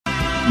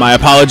My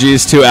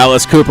apologies to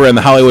Alice Cooper and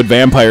the Hollywood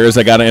Vampires.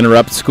 I got to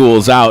interrupt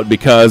Schools Out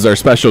because our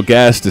special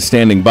guest is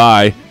standing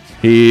by.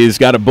 He's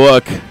got a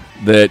book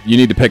that you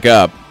need to pick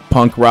up,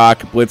 Punk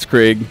Rock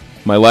Blitzkrieg,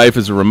 My Life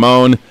As A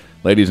Ramone.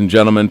 Ladies and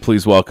gentlemen,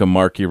 please welcome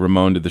Marky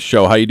Ramone to the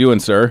show. How you doing,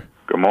 sir?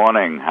 Good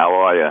morning. How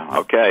are you?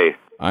 Okay.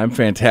 I'm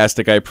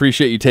fantastic. I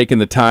appreciate you taking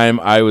the time.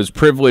 I was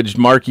privileged,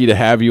 Marky, to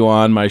have you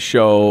on my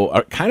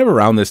show kind of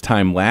around this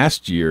time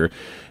last year,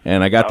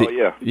 and I got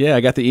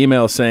I got the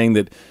email saying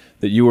that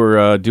you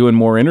were doing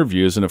more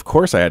interviews, and of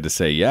course I had to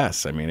say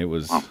yes. I mean, it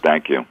was. Oh,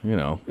 thank you. You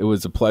know, it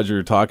was a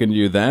pleasure talking to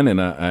you then,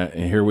 and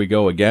here we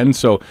go again.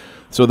 So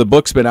the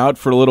book's been out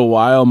for a little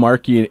while,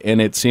 Marky, and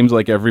it seems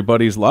like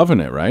everybody's loving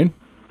it, right?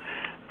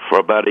 For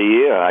about a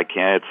year,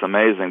 it's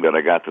amazing that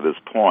I got to this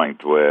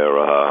point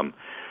where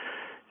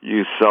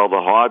you sell the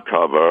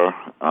hardcover.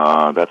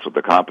 That's what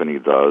the company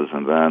does,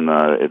 and then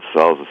it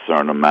sells a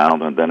certain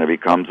amount, and then it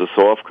becomes a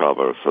soft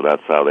cover. So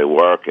that's how they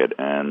work it,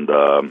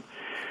 and.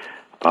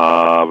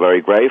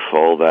 Very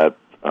grateful that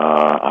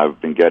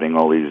I've been getting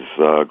all these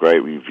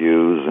great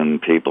reviews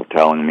and people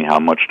telling me how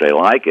much they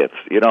like it.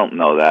 You don't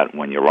know that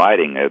when you're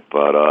writing it,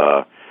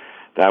 but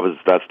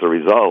that's the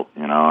result.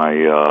 You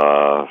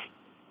know,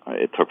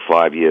 it took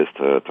 5 years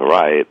to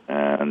write,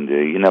 and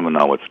you never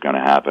know what's going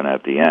to happen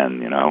at the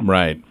end. You know,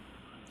 right.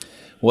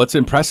 Well, it's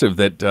impressive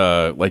that,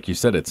 like you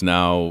said, it's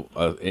now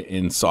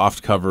in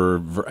soft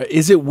cover.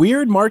 Is it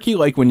weird, Marky,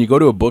 like when you go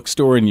to a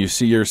bookstore and you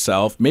see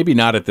yourself? Maybe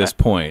not at this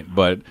point,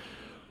 but.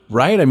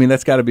 Right? I mean,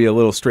 that's got to be a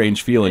little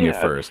strange feeling at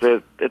first.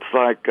 It's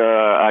like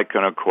I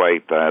can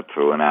equate that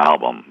to an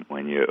album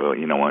when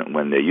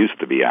when there used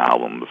to be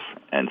albums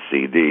and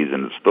CDs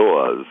in the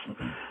stores,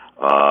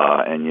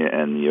 and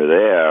you're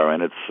there,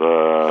 and it's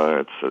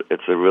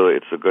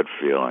a good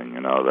feeling, you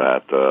know,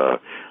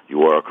 that you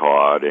work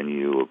hard and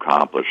you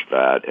accomplish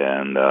that,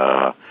 and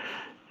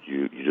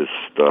you just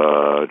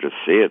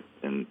see it,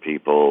 and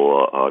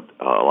people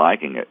are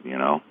liking it, you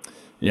know.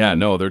 Yeah,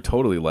 no, they're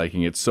totally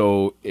liking it.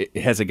 So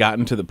has it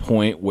gotten to the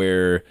point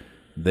where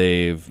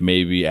they've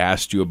maybe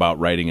asked you about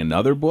writing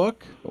another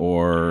book,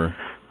 or?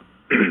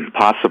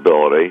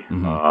 Possibility.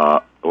 Mm-hmm.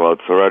 Well,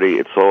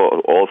 it's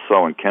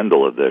also in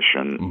Kindle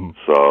edition. Mm-hmm.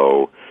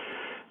 So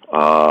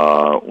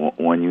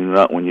when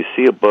you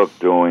see a book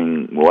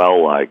doing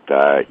well like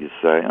that, you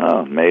say,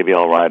 oh, maybe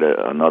I'll write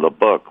another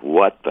book.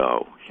 What,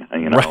 though?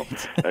 You know,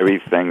 right.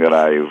 Everything that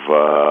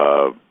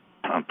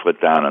I've put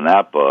down in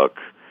that book,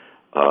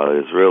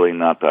 there's really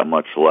not that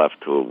much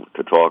left to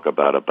talk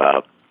about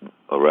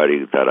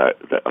already that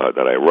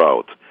I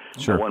wrote.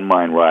 Sure. I wouldn't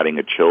mind writing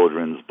a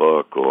children's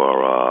book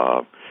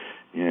or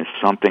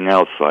something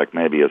else, like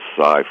maybe a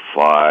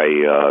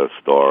sci-fi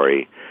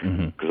story,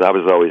 because I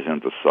was always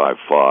into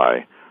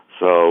sci-fi.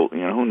 So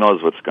who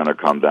knows what's going to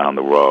come down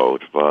the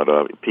road?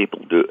 But people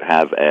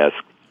have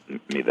asked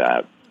me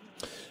that.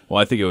 Well,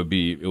 I think it would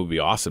be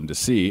awesome to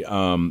see.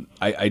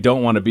 I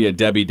don't want to be a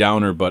Debbie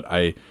Downer, but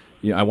I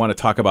want to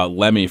talk about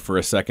Lemmy for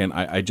a second.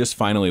 I just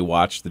finally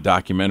watched the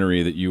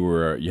documentary that you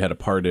had a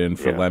part in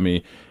for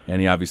Lemmy, and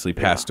he obviously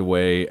passed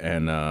away.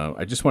 And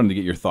I just wanted to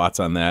get your thoughts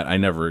on that. I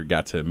never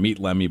got to meet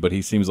Lemmy, but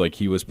he seems like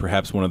he was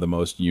perhaps one of the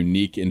most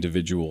unique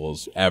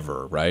individuals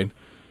ever, right?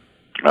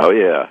 Oh,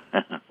 yeah.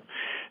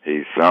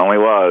 He certainly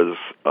was.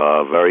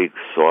 Very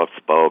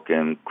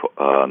soft-spoken,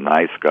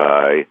 nice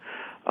guy.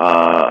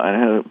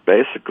 And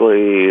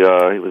basically,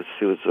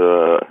 he was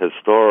a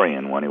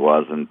historian when he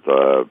wasn't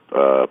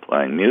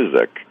playing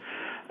music,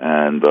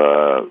 and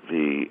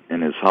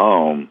in his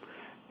home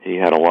he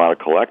had a lot of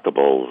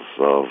collectibles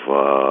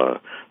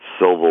of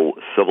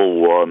Civil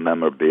War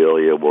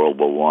memorabilia, World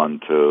War I,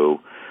 II.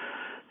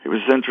 He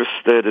was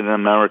interested in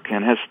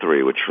American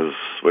history, which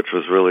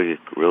was really,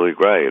 really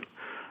great.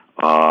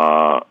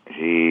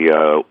 He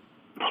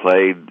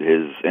played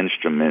his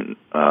instrument,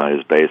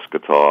 his bass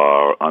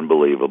guitar,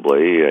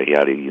 unbelievably. He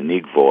had a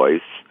unique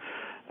voice,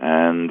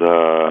 and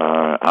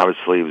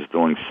obviously he was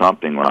doing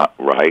something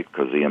right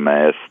because he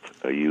amassed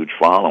a huge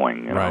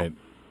following. You know? Right.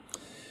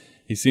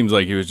 He seems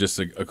like he was just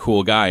a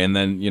cool guy, and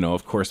then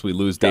of course we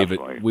lose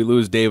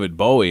David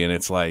Bowie, and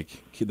it's like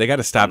they got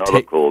to stop.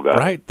 Cool guy.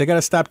 Right? They got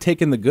to stop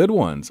taking the good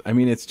ones. I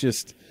mean, it's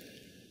just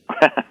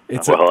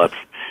it's a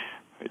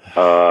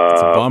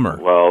bummer.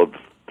 Well.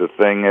 The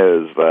thing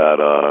is that,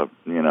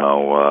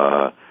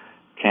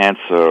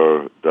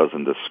 cancer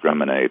doesn't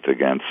discriminate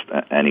against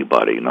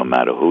anybody, no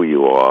matter who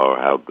you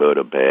are, how good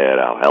or bad,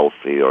 how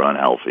healthy or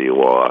unhealthy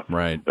you are.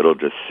 Right. It'll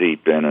just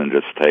seep in and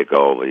just take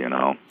over,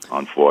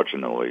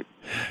 unfortunately.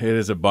 It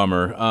is a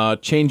bummer.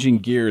 Changing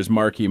gears,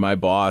 Marky, my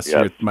boss,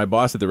 my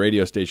boss at the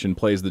radio station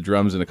plays the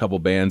drums in a couple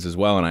bands as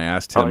well, and I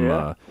asked him...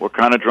 what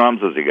kind of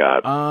drums has he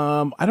got?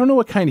 I don't know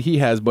what kind he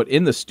has, but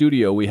in the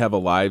studio, we have a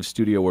live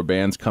studio where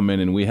bands come in,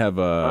 and we have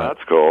a...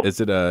 that's cool.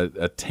 Is it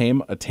a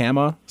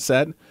Tama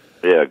set?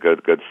 Yeah,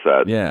 good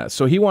set. Yeah,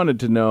 so he wanted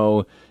to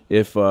know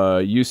if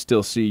you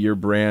still see your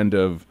brand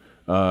of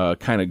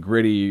kind of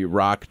gritty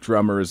rock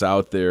drummers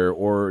out there,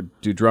 or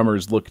do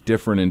drummers look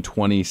different in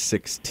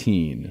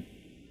 2016?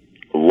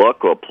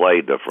 Look or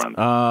play different?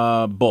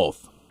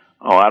 Both.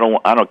 Oh, I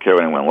don't care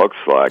what anyone looks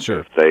like. Sure.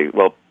 If they,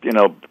 well,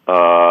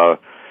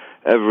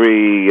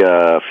 every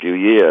few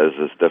years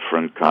there's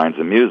different kinds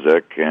of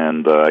music,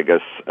 and I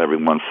guess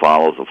everyone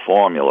follows a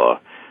formula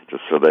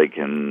just so they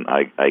can,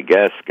 I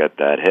guess, get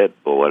that hit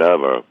or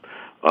whatever.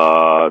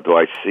 Do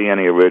I see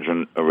any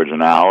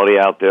originality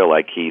out there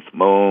like Keith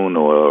Moon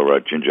or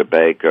Ginger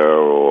Baker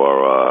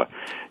or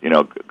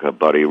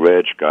Buddy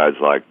Rich, guys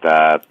like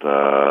that?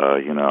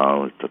 We're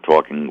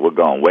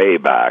going way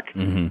back.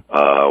 Mm-hmm.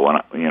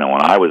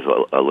 When I was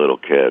a little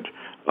kid.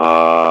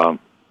 I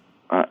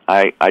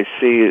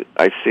see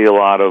a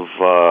lot of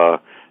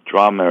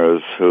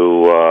drummers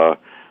who are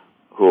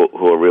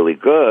really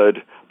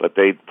good, but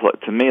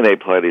to me they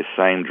play the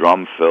same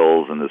drum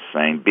fills and the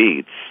same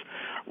beats,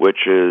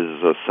 which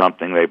is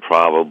something they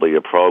probably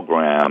are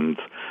programmed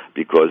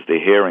because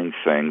they're hearing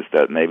things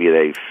that maybe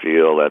they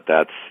feel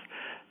that's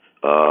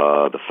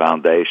the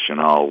foundation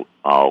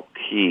I'll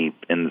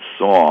keep in the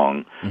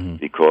song mm-hmm.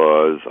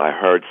 because I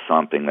heard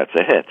something that's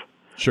a hit.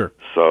 Sure.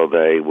 So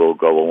they will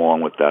go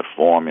along with that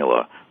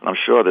formula. And I'm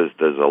sure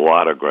there's a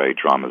lot of great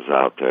drummers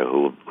out there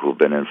who've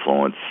been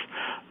influenced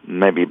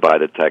maybe by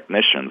the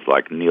technicians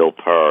like Neil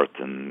Peart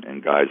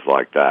and guys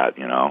like that,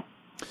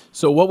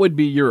 So what would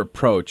be your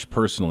approach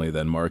personally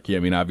then, Marky? I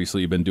mean,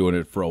 obviously you've been doing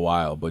it for a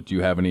while, but do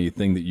you have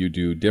anything that you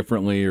do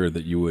differently or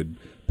that you would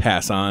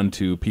pass on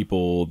to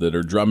people that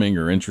are drumming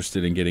or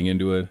interested in getting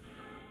into it?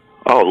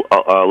 Oh,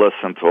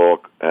 listen to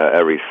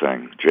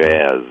everything: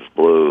 jazz,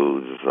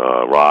 blues,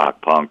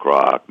 rock, punk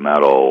rock,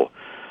 metal.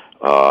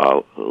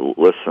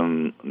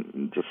 Listen,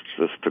 just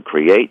to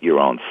create your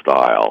own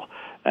style,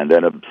 and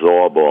then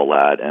absorb all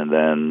that, and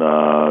then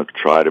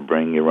try to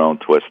bring your own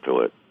twist to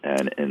it,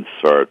 and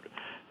insert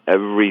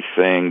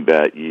everything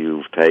that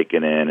you've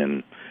taken in,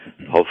 and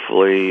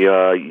hopefully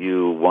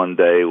you one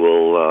day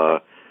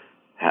will,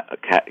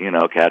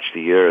 catch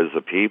the ears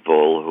of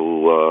people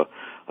who are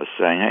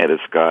saying, "Hey,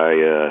 this guy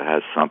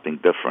has something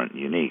different,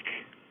 unique."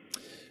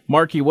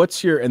 Marky,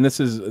 what's your, and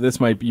this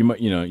might be,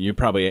 you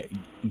probably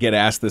get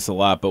asked this a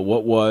lot, but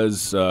what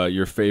was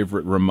your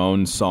favorite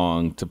Ramones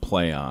song to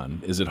play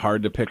on? Is it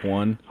hard to pick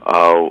one?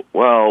 Oh,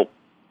 well,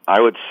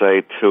 I would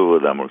say two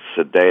of them were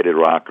Sedated,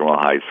 Rock and Roll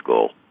High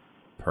School.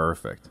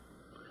 Perfect.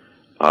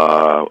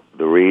 The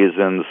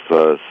reasons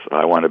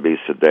I Want to Be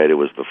Sedated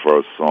was the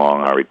first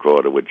song I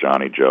recorded with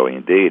Johnny, Joey,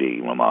 and Dee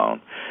Dee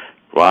Ramone.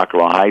 Rock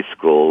and Roll High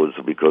School was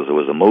because it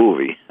was a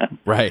movie.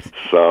 Right.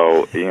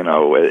 So,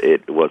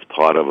 it was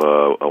part of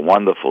a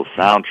wonderful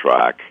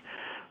soundtrack.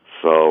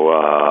 So,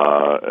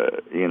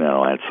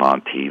 it's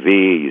on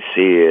TV, you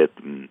see it,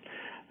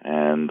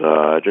 and it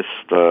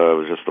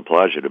was just a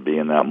pleasure to be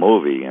in that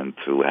movie and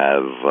to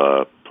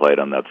have played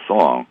on that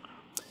song.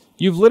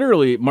 You've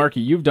literally, Marky,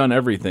 you've done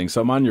everything.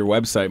 So I'm on your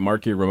website,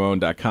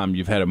 markyramone.com.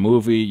 You've had a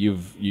movie,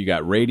 you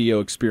got radio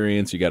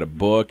experience, you got a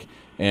book,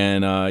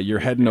 and you're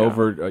heading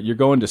over. You're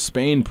going to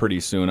Spain pretty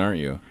soon, aren't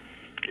you?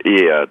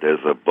 Yeah, there's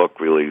a book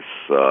release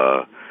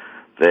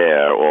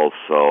there.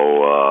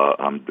 Also, I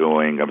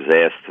was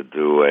asked to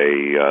do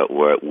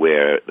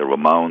where the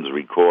Ramones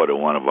recorded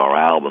one of our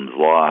albums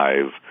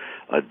live,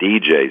 a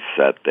DJ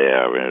set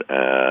there.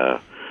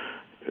 I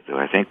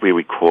think we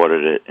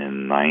recorded it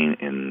in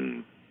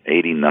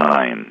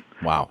 89.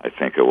 Wow. I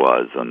think it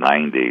was, the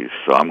 90s.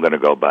 So I'm going to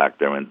go back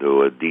there and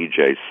do a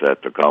DJ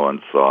set to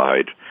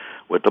coincide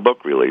with the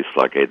book release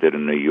like I did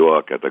in New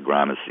York at the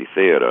Gramercy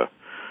Theater.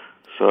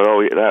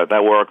 So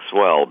that works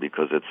well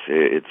because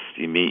it's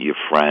you meet your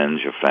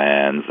friends, your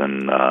fans,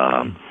 and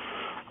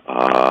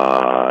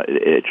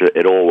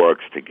it all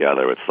works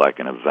together. It's like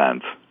an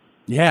event.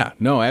 Yeah,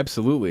 no,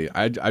 absolutely.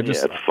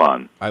 It's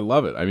fun. I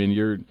love it. I mean,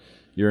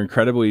 you're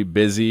incredibly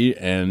busy,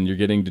 and you're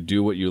getting to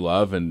do what you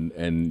love,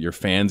 and your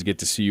fans get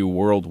to see you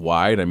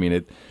worldwide. I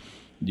mean,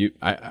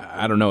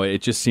 I don't know.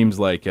 It just seems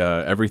like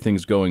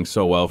everything's going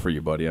so well for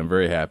you, buddy. I'm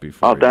very happy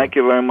for you. Oh, thank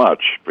you very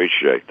much.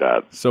 Appreciate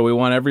that. So we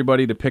want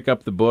everybody to pick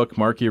up the book,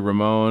 Marky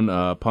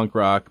Ramone, Punk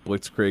Rock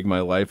Blitzkrieg,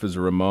 My Life As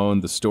A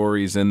Ramone. The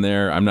story's in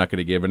there. I'm not going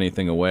to give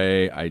anything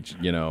away.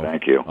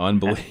 Thank you.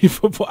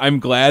 Unbelievable. I'm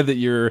glad that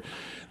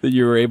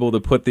you were able to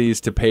put these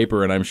to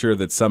paper, and I'm sure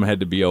that some had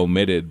to be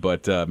omitted,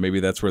 but maybe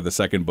that's where the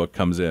second book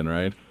comes in,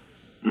 right?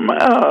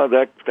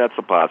 That's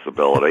a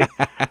possibility.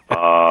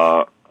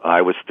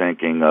 I was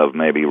thinking of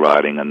maybe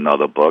writing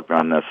another book,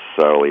 not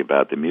necessarily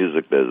about the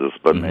music business,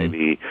 but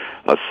maybe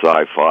a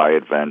sci-fi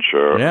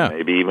adventure, or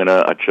maybe even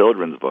a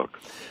children's book.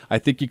 I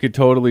think you could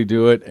totally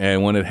do it,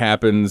 and when it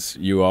happens,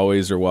 you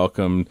always are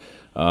welcome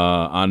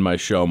on my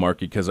show,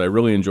 Marky, because I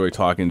really enjoy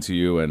talking to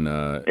you. And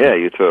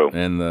you too.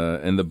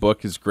 And the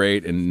book is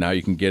great, and now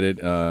you can get it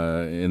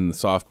in the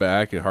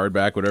softback,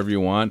 hardback, whatever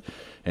you want.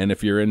 And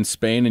if you're in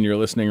Spain and you're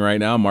listening right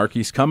now,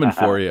 Marky's coming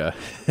for you.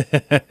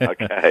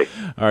 Okay.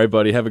 All right,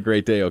 buddy. Have a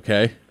great day,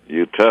 okay?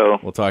 You too.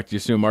 We'll talk to you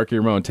soon. Marky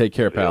Ramone, take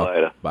care, pal. See you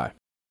later. Bye.